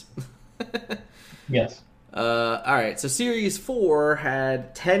 5 cards. Yes. All right, so Series 4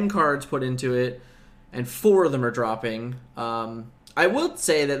 had 10 cards put into it, and 4 of them are dropping. I would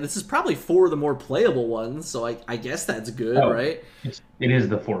say that this is probably 4 of the more playable ones, so I guess that's good, right? It is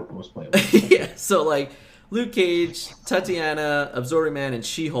the 4 most playable. Yeah, so like Luke Cage, Tatiana, Absorbing Man, and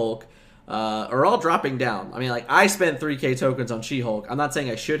She-Hulk are all dropping down. I mean, like, I spent 3K tokens on She-Hulk. I'm not saying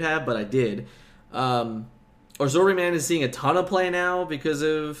I should have, but I did. Absorbing Man is seeing a ton of play now because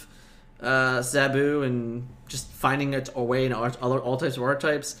of Zabu and just finding a way in all types of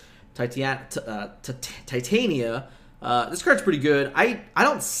archetypes. Titania. This card's pretty good. I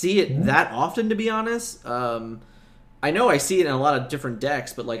don't see it that often, to be honest. I know I see it in a lot of different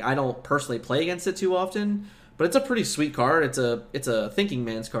decks, but like I don't personally play against it too often. But it's a pretty sweet card. It's a Thinking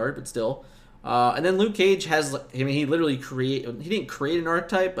Man's card, but still. And then Luke Cage has, he literally he didn't create an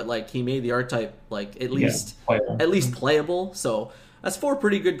archetype, but like he made the archetype like at least playable. So that's 4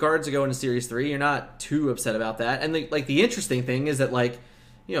 pretty good cards to go into Series 3. You're not too upset about that. And the interesting thing is that like,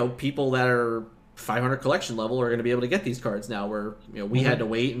 people that are 500 collection level are going to be able to get these cards now, where we had to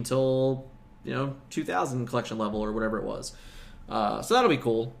wait until 2000 collection level or whatever it was. So that'll be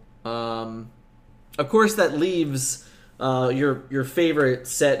cool. Of course, that leaves your favorite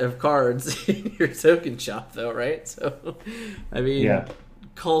set of cards in your token shop, though, right? So, I mean,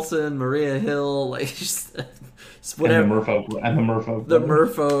 Coulson, Maria Hill, like just whatever. And the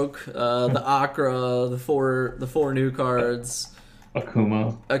Merfolk, the Akra, the four new cards.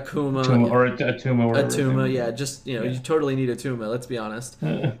 Akuma, or Atuma, yeah. Just you totally need Atuma. Let's be honest.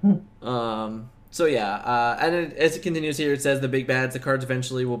 So yeah, and as it continues here, it says the big bads, the cards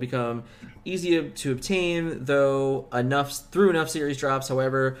eventually will become easier to obtain, though through enough series drops.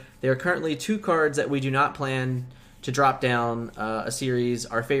 However, there are currently 2 cards that we do not plan to drop down a series.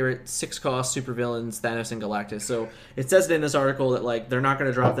 Our favorite 6-cost supervillains, Thanos and Galactus. So it says it in this article that like they're not going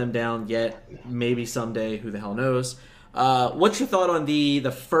to drop them down yet. Maybe someday. Who the hell knows? What's your thought on the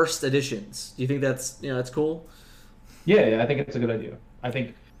first editions? Do you think that's that's cool? Yeah, I think it's a good idea. I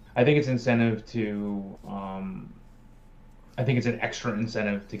think it's incentive to I think it's an extra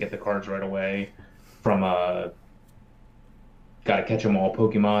incentive to get the cards right away from a gotta catch 'em all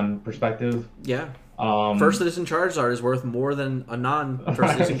Pokemon perspective. Yeah. First edition Charizard is worth more than a non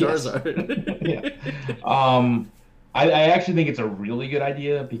first edition Charizard. Yeah. I actually think it's a really good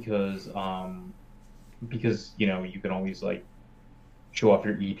idea because you can always like show off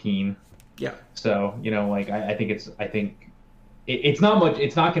your e-peen. Yeah. So like it's not much.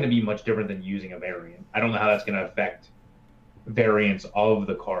 It's not going to be much different than using a variant. I don't know how that's going to affect variants of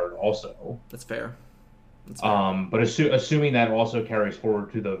the card also. That's fair. That's fair. But assuming that also carries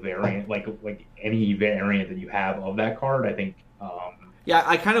forward to the variant, like any variant that you have of that card, I think. Yeah,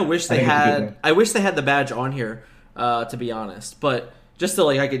 I kind of wish I they think it's a good had. thing. I wish they had the badge on here, to be honest. But just so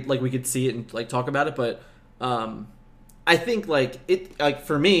we could see it and like talk about it. But I think like it like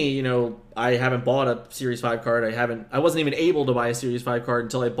for me, I haven't bought a Series 5 card. I wasn't even able to buy a Series 5 card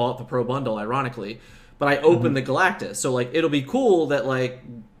until I bought the Pro Bundle, ironically. But I opened the Galactus. So like it'll be cool that like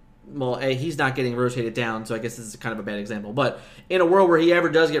well, he's not getting rotated down, so I guess this is kind of a bad example. But in a world where he ever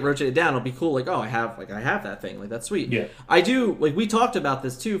does get rotated down, it'll be cool. Like, oh, I have that thing. Like, that's sweet. Yeah. I do. Like, we talked about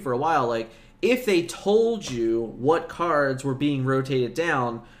this too for a while. Like, if they told you what cards were being rotated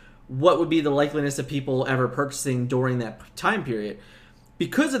down, what would be the likeliness of people ever purchasing during that time period?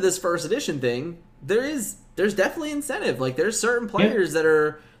 Because of this first edition thing, there's definitely incentive. Like, there's certain players that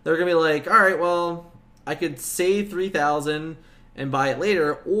are gonna be like, all right, well, I could save 3,000 and buy it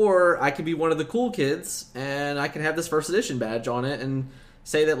later, or I could be one of the cool kids and I can have this first edition badge on it and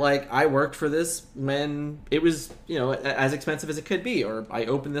say that like I worked for this when it was as expensive as it could be, or I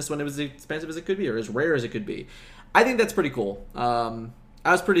opened this when it was as expensive as it could be, or as rare as it could be. I think that's pretty cool. I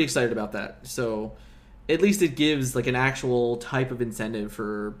was pretty excited about that. So at least it gives like an actual type of incentive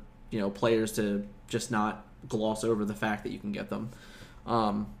for players to just not gloss over the fact that you can get them.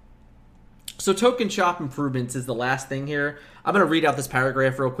 So token shop improvements is the last thing here. I'm going to read out this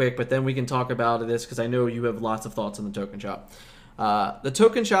paragraph real quick, but then we can talk about this because I know you have lots of thoughts on the token shop. The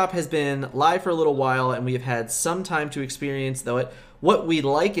token shop has been live for a little while, and we have had some time to experience what we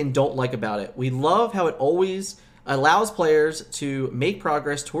like and don't like about it. We love how it always allows players to make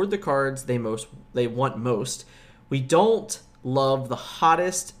progress toward the cards they want most. We don't love the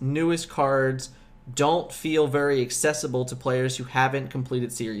hottest, newest cards don't feel very accessible to players who haven't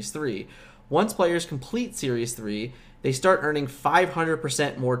completed Series 3. Once players complete Series 3, they start earning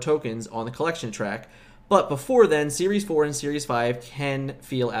 500% more tokens on the collection track, but before then, Series 4 and Series 5 can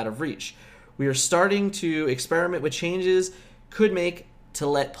feel out of reach. We are starting to experiment with changes could make to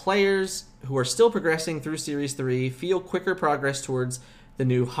let players who are still progressing through Series 3 feel quicker progress towards the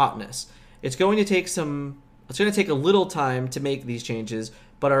new hotness. It's going to take a little time to make these changes,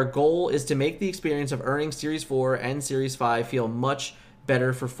 but our goal is to make the experience of earning Series 4 and Series 5 feel much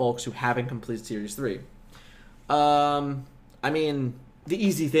better for folks who haven't completed Series 3. I mean, the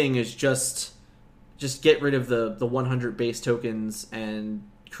easy thing is just get rid of the 100 base tokens and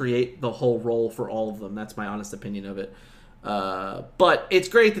create the whole roll for all of them. That's my honest opinion of it. But it's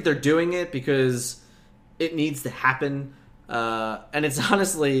great that they're doing it because it needs to happen. And it's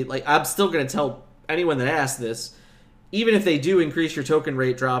honestly, like, I'm still going to tell anyone that asks this, even if they do increase your token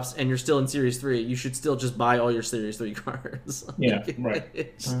rate drops and you're still in Series 3, you should still just buy all your Series 3 cards. Yeah, right.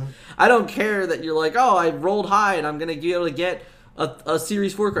 I don't care that you're like, oh, I rolled high and I'm going to be able to get a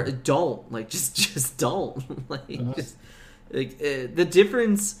Series 4 card. Don't. Like, just don't. The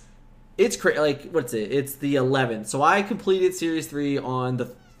difference, it's crazy. Like, what's it? It's the 11th. So I completed Series 3 on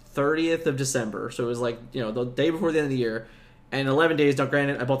the 30th of December. So it was like, the day before the end of the year. And 11 days, now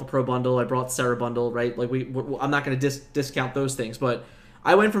granted, I bought the Pro Bundle, I brought Sarah Bundle, right? Like, I'm not going to discount those things, but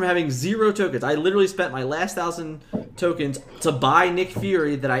I went from having 0 tokens. I literally spent my last 1,000 tokens to buy Nick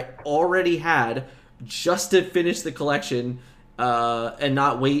Fury that I already had just to finish the collection and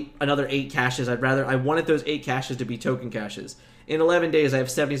not wait another 8 caches. I wanted those 8 caches to be token caches. In 11 days, I have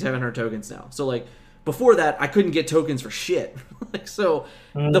 7,700 tokens now. So, like, before that, I couldn't get tokens for shit. The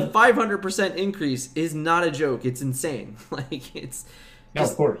 500% increase is not a joke. It's insane. It's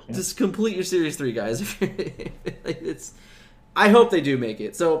just, of course. Yeah. Just complete your Series 3, guys. I hope they do make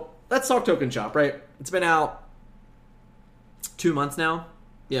it. So let's talk Token Shop, right? It's been out 2 months now.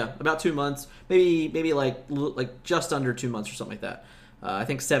 Yeah, about 2 months. Maybe like just under 2 months or something like that. I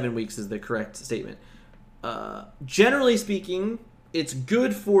think 7 weeks is the correct statement. Generally speaking, it's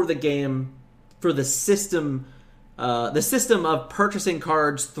good for the game, for the system of purchasing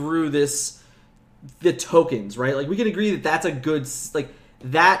cards through the tokens, right? Like, we can agree that that's a good, like,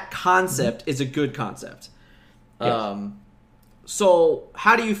 that concept is a good concept. Yes. So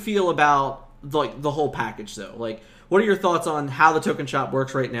how do you feel about the whole package, though? Like, what are your thoughts on how the token shop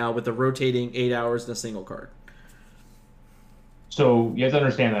works right now with the rotating 8 hours in a single card? So you have to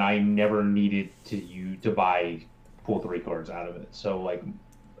understand that I never needed to buy pool 3 cards out of it. So, like,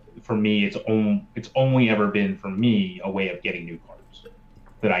 for me, it's only ever been, for me, a way of getting new cards.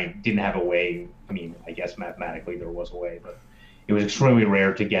 that I didn't have a way. I mean, I guess mathematically there was a way, but it was extremely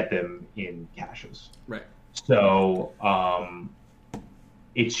rare to get them in caches. Right. So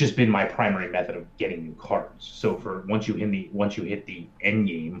it's just been my primary method of getting new cards. So for once you hit the end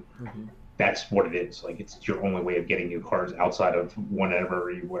game, that's what it is. Like it's your only way of getting new cards outside of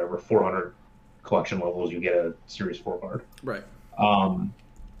whatever 400 collection levels you get a Series 4 card. Right.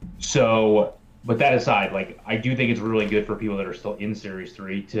 So, but that aside, like I do think it's really good for people that are still in Series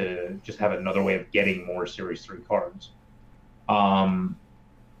 3 to just have another way of getting more Series 3 cards.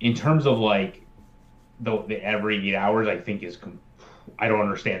 In terms of like the every 8 hours, I think I don't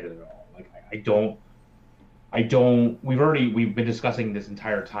understand it at all. Like I don't. We've been discussing this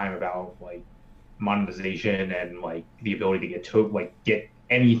entire time about like monetization and like the ability to get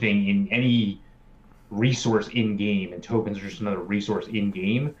anything in any resource in game, and tokens are just another resource in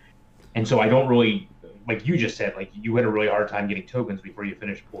game. And so I don't really, like you just said, like you had a really hard time getting tokens before you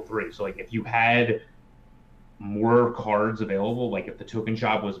finished pool 3. So like if you had more cards available, like if the token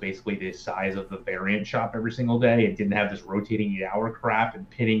shop was basically the size of the variant shop every single day and didn't have this rotating 8-hour crap and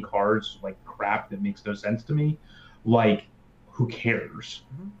pinning cards like crap that makes no sense to me, like who cares?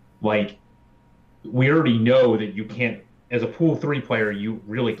 Like we already know that you can't, as a pool 3 player, you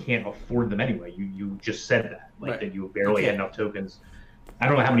really can't afford them anyway. You just said that, like that you barely had enough tokens. I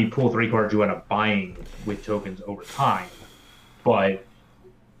don't know how many pool 3 cards you end up buying with tokens over time, but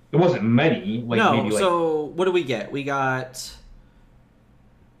it wasn't many. Like no, maybe like, so what do we get?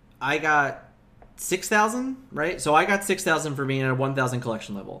 I got 6,000, right? So I got 6,000 for being at a 1,000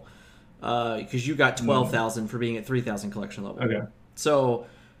 collection level, because you got 12,000 for being at 3,000 collection level. Okay. So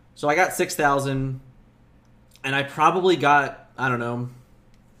I got 6,000, and I probably got, I don't know,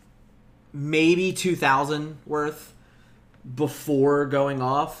 maybe 2,000 worth before going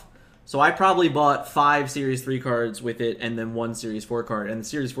off. So I probably bought 5 Series 3 cards with it and then 1 Series 4 card. And the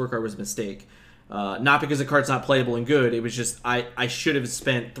Series 4 card was a mistake. Not because the card's not playable and good. It was just I should have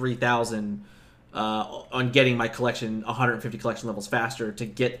spent 3,000 on getting my collection 150 collection levels faster to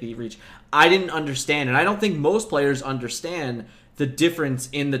get the reach. I didn't understand, and I don't think most players understand the difference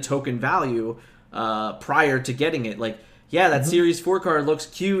in the token value prior to getting it. Like, yeah, that Series 4 card looks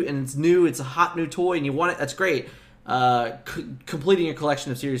cute and it's new. It's a hot new toy and you want it. That's great. Completing a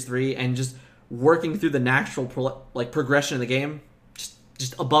collection of Series 3 and just working through the natural progression of the game,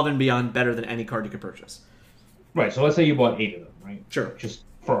 just above and beyond better than any card you could purchase. Right, so let's say you bought 8 of them, right? Sure. Just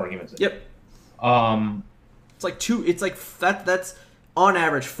for argument's sake. Yep. It's like that's on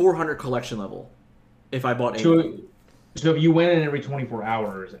average 400 collection level if I bought 8 of them. So if you went in every 24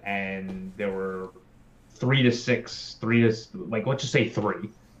 hours and there were 3 to 6, like let's just say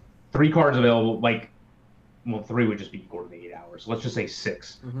 3 cards available, like, well, 3 would just be equal to the 8 hours. So let's just say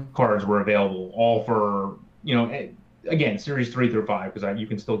 6 cards were available, all for, again, Series 3 through 5, because you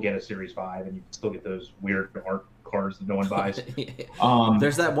can still get a Series 5 and you can still get those weird art cards that no one buys.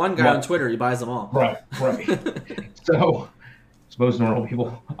 There's that one guy on Twitter, he buys them all. Right. So it's most normal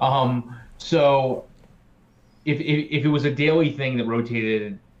people. So if it was a daily thing that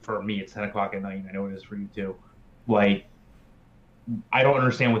rotated, for me it's 10 o'clock at night, I know it is for you too, like I don't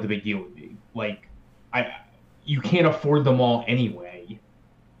understand what the big deal would be. Like you can't afford them all anyway,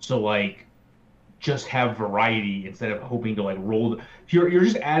 so like just have variety instead of hoping to like roll. You're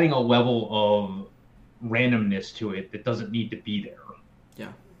just adding a level of randomness to it that doesn't need to be there.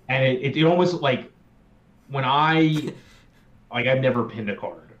 Yeah. And it almost like when I've never pinned a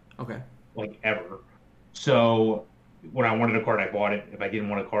card. Okay. Like ever. So when I wanted a card, I bought it. If I didn't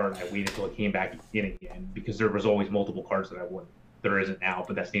want a card, I waited until it came back in again, because there was always multiple cards that I wanted. There isn't now,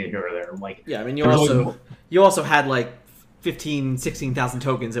 but that's neither here nor there. Like, yeah, I mean, you also had like 15, 16,000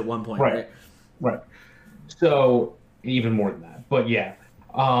 tokens at one point, right? Right. So even more than that, but yeah.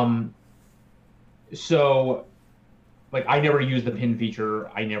 So like I never used the pin feature.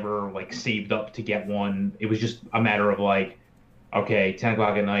 I never like saved up to get one. It was just a matter of like, okay, 10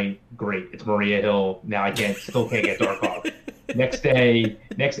 o'clock at night, great. It's Maria Hill. Now I still can't get Darkhawk. Next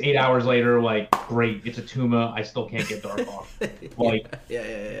 8 hours later, like, great. It's a Tuma. I still can't get Darkhawk. Like,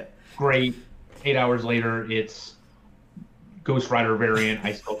 yeah. Great. 8 hours later, it's Ghost Rider variant.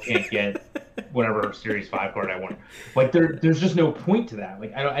 I still can't get whatever Series 5 card I want. Like, there's just no point to that.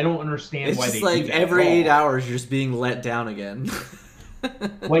 Like, I don't understand why they do that. It's just like every 8 hours, you're just being let down again.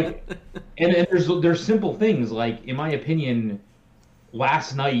 Like, and there's simple things. Like, in my opinion,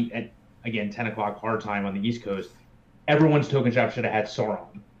 last night at, again, 10 o'clock hard time on the East Coast, everyone's token shop should have had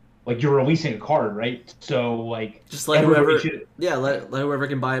Sauron. Like, you're releasing a card, right? So, like, just let whoever, let whoever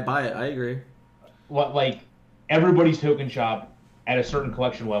can buy it. I agree. Like, everybody's token shop at a certain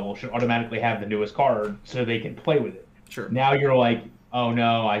collection level should automatically have the newest card so they can play with it. Sure. Now you're like, oh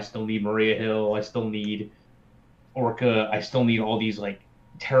no, I still need Maria Hill, I still need Orca, I still need all these like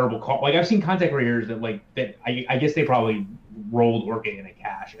terrible like I've seen content creators that like that I guess they probably rolled Orca in a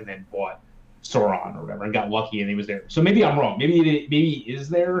cache and then bought Sauron or whatever and got lucky and he was there. So maybe I'm wrong. Maybe he is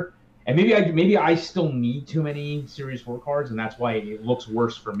there, and maybe I still need too many Series 4 cards and that's why it looks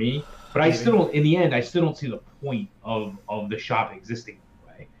worse for me. But I still in the end I still don't see the point of the shop existing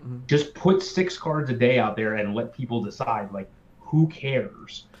that way. Mm-hmm. Just put 6 cards a day out there and let people decide. Like, who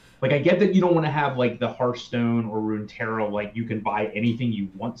cares? Like, I get that you don't want to have, like, the Hearthstone or Runeterra, like, you can buy anything you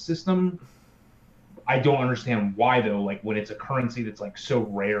want system. I don't understand why, though, like, when it's a currency that's, like, so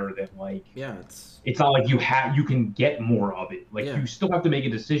rare that, like... Yeah, it's not like you can get more of it. Like, you still have to make a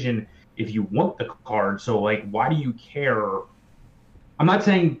decision if you want the card. So, like, why do you care? I'm not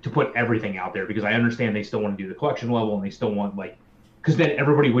saying to put everything out there, because I understand they still want to do the collection level, and they still want, like... Because then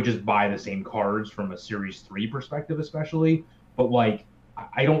everybody would just buy the same cards from a Series 3 perspective, especially. But, like...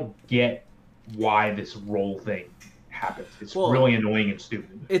 I don't get why this roll thing happens. It's really annoying and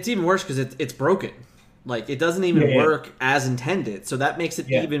stupid. It's even worse because it's broken. Like, it doesn't even work as intended. So that makes it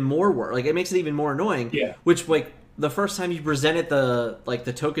even more work. Like, it makes it even more annoying. Yeah. Which, like, the first time you presented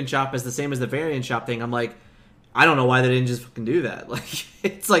the token shop as the same as the variant shop thing, I'm like, I don't know why they didn't just fucking do that. Like,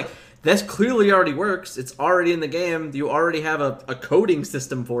 it's like, this clearly already works. It's already in the game. You already have a coding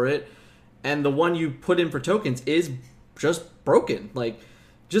system for it. And the one you put in for tokens is just broken. Like,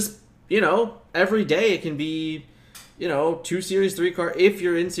 just, every day it can be, 2 Series 3 cards, if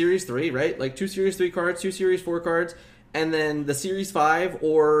you're in Series 3, right? Like, 2 Series 3 cards, 2 Series 4 cards, and then the Series 5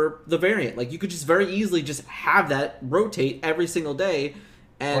 or the variant. Like, you could just very easily just have that rotate every single day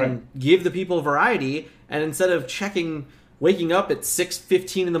and give the people variety, and instead of waking up at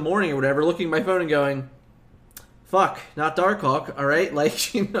 6:15 in the morning or whatever, looking at my phone and going, fuck, not Darkhawk, all right?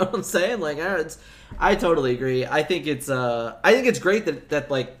 Like, you know what I'm saying? Like, I totally agree. I think it's great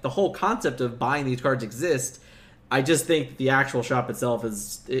that like the whole concept of buying these cards exists. I just think the actual shop itself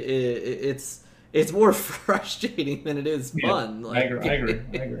is it's more frustrating than it is fun. Yeah, like, I agree.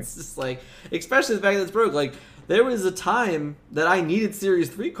 It's just like, especially the fact that it's broke. Like, there was a time that I needed Series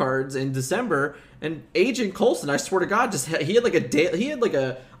 3 cards in December, and Agent Coulson, I swear to God, he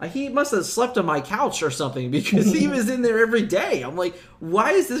must have slept on my couch or something, because he was in there every day. I'm like,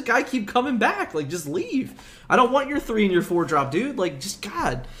 why does this guy keep coming back? Like, just leave. I don't want your 3 and your 4 drop, dude. Like, just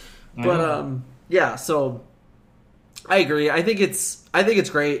God. But yeah, so I agree. I think it's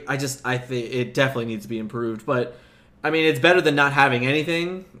great. I think it definitely needs to be improved. But I mean, it's better than not having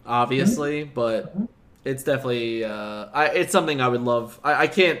anything, obviously. But it's definitely it's something I would love. I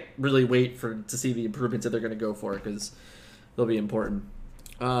can't really wait to see the improvements that they're going to go for, because they'll be important.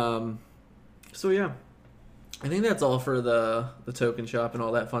 So yeah, I think that's all for the token shop and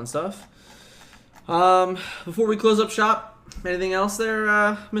all that fun stuff. Before we close up shop, anything else there,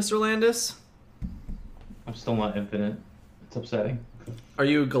 Mr. Landis? I'm still not infinite. It's upsetting. Are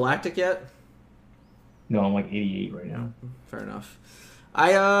you galactic yet? No, I'm like 88 right now. Fair enough.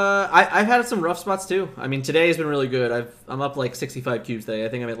 I've had some rough spots too. I mean, today has been really good. I'm up like 65 cubes today. I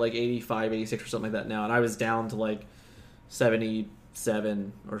think I'm at like 85, 86 or something like that now, and I was down to like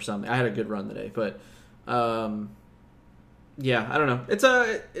 77 or something. I had a good run today, but yeah, I don't know. It's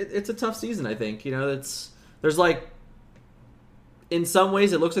a tough season, I think. There's like, in some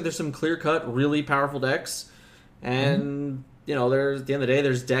ways it looks like there's some clear-cut, really powerful decks, and there's, at the end of the day,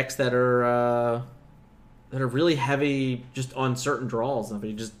 there's decks that are really heavy just on certain draws. If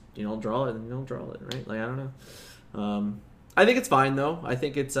you just draw it and you don't draw it, right? Like, I don't know. I think it's fine though. I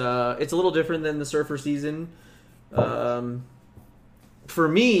think it's a little different than the Surfer season. For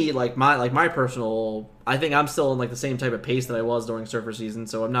me, like my personal, I think I'm still in like the same type of pace that I was during Surfer season,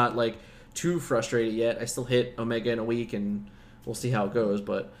 so I'm not like too frustrated yet. I still hit Omega in a week, and we'll see how it goes.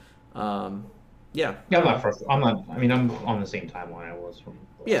 But yeah, I'm not frustrated. I'm not. I mean, I'm on the same timeline I was from.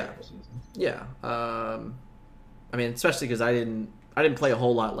 Yeah. I mean, especially because I didn't play a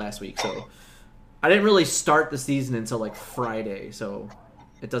whole lot last week, so I didn't really start the season until like Friday, so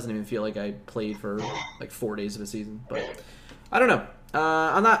it doesn't even feel like I played for like 4 days of a season. But I don't know.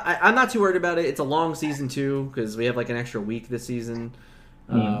 I'm not too worried about it. It's a long season too, because we have like an extra week this season.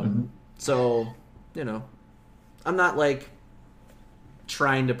 So I'm not like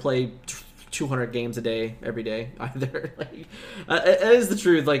trying to play 200 games a day every day either. Like, it is the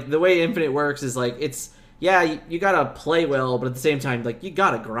truth. Like, the way Infinite works is like, you gotta play well, but at the same time, like, you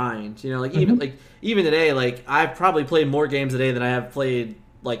gotta grind. Even today, like, I've probably played more games a day than I have played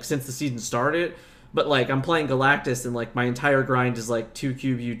like since the season started. But like, I'm playing Galactus, and like my entire grind is like 2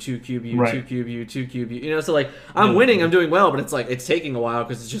 cube you, 2 cube you, 2 cube you, 2 cube you. So like, I'm winning, I'm doing well, but it's like, it's taking a while,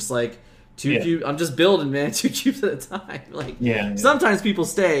 because it's just like Two cubes. I'm just building, man. 2 cubes at a time. Like, sometimes people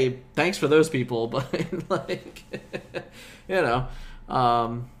stay. Thanks for those people, but like, you know,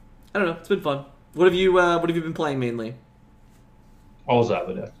 I don't know. It's been fun. What have you been playing mainly? All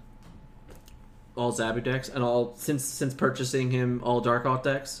Zabu All Zabu decks, and all since purchasing him, all Dark Alt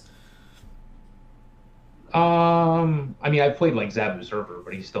decks. I mean, I played like Zabu Server,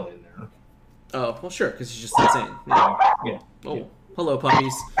 but he's still in there. Oh well, sure, because he's just insane. Yeah. Oh, hello,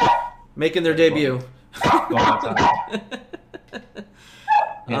 puppies, making their debut.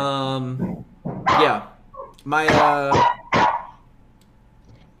 Yeah, my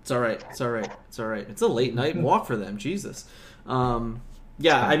It's all right. It's all right. It's all right. It's a late night walk for them. Jesus.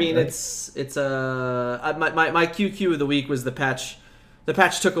 Yeah, I mean it's my QQ of the week was the patch. The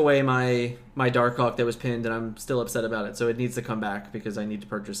patch took away my Darkhawk that was pinned, and I'm still upset about it. So it needs to come back because I need to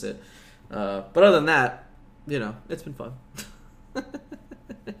purchase it. But other than that, you know, it's been fun.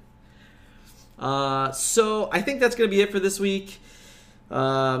 So I think that's going to be it for this week.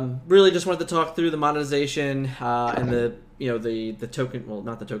 Really just wanted to talk through the monetization and the token, well,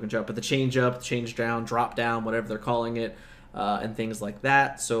 not the token drop, but the change up, change down, drop down, whatever they're calling it, and things like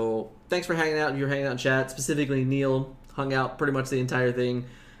that. So thanks for hanging out. You're hanging out in chat. Specifically, Neil hung out pretty much the entire thing.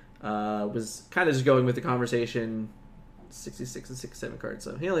 Was kind of just going with the conversation. 66 and 67 cards.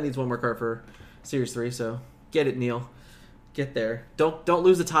 So he only needs one more card for Series 3. So get it, Neil. Get there. Don't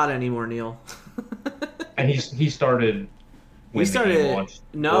lose the Tata anymore, Neil. And he started. He started.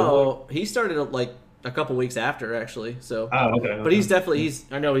 No, he started like a couple weeks after, actually. So. Oh, okay. But he's definitely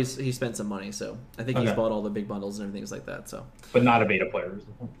I know he spent some money, so I think he's bought all the big bundles and everything like that. So. But not a beta player.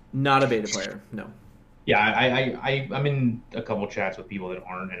 Not a beta player. No. Yeah, I'm in a couple chats with people that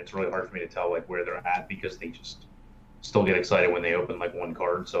aren't, and it's really hard for me to tell like where they're at because they just still get excited when they open like one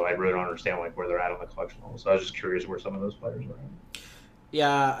card. So I really don't understand like where they're at on the collection level. So I was just curious where some of those players are at.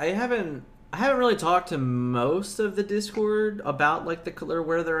 Yeah, I haven't really talked to most of the Discord about like the color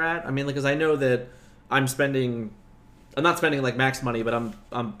where they're at. I mean, because I know that I'm not spending like max money, but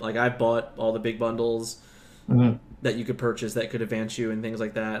I'm like I've bought all the big bundles that you could purchase that could advance you and things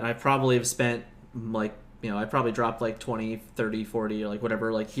like that. And I probably have spent like, you know, I probably dropped like 20, 30, 40 or like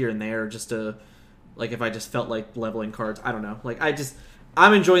whatever, like here and there just to like if I just felt like leveling cards. I don't know. Like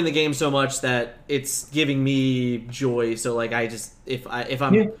I'm enjoying the game so much that it's giving me joy. So like I just if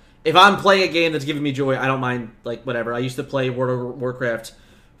I'm playing a game that's giving me joy, I don't mind like whatever. I used to play World of Warcraft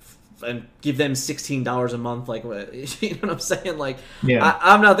and give them $16 a month. Like, you know what I'm saying? Like,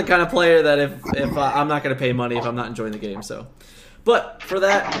 I'm not the kind of player that if I'm not going to pay money if I'm not enjoying the game. So, but for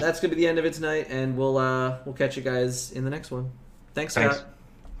that's going to be the end of it tonight, and we'll catch you guys in the next one. Thanks, Scott.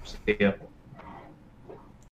 See ya.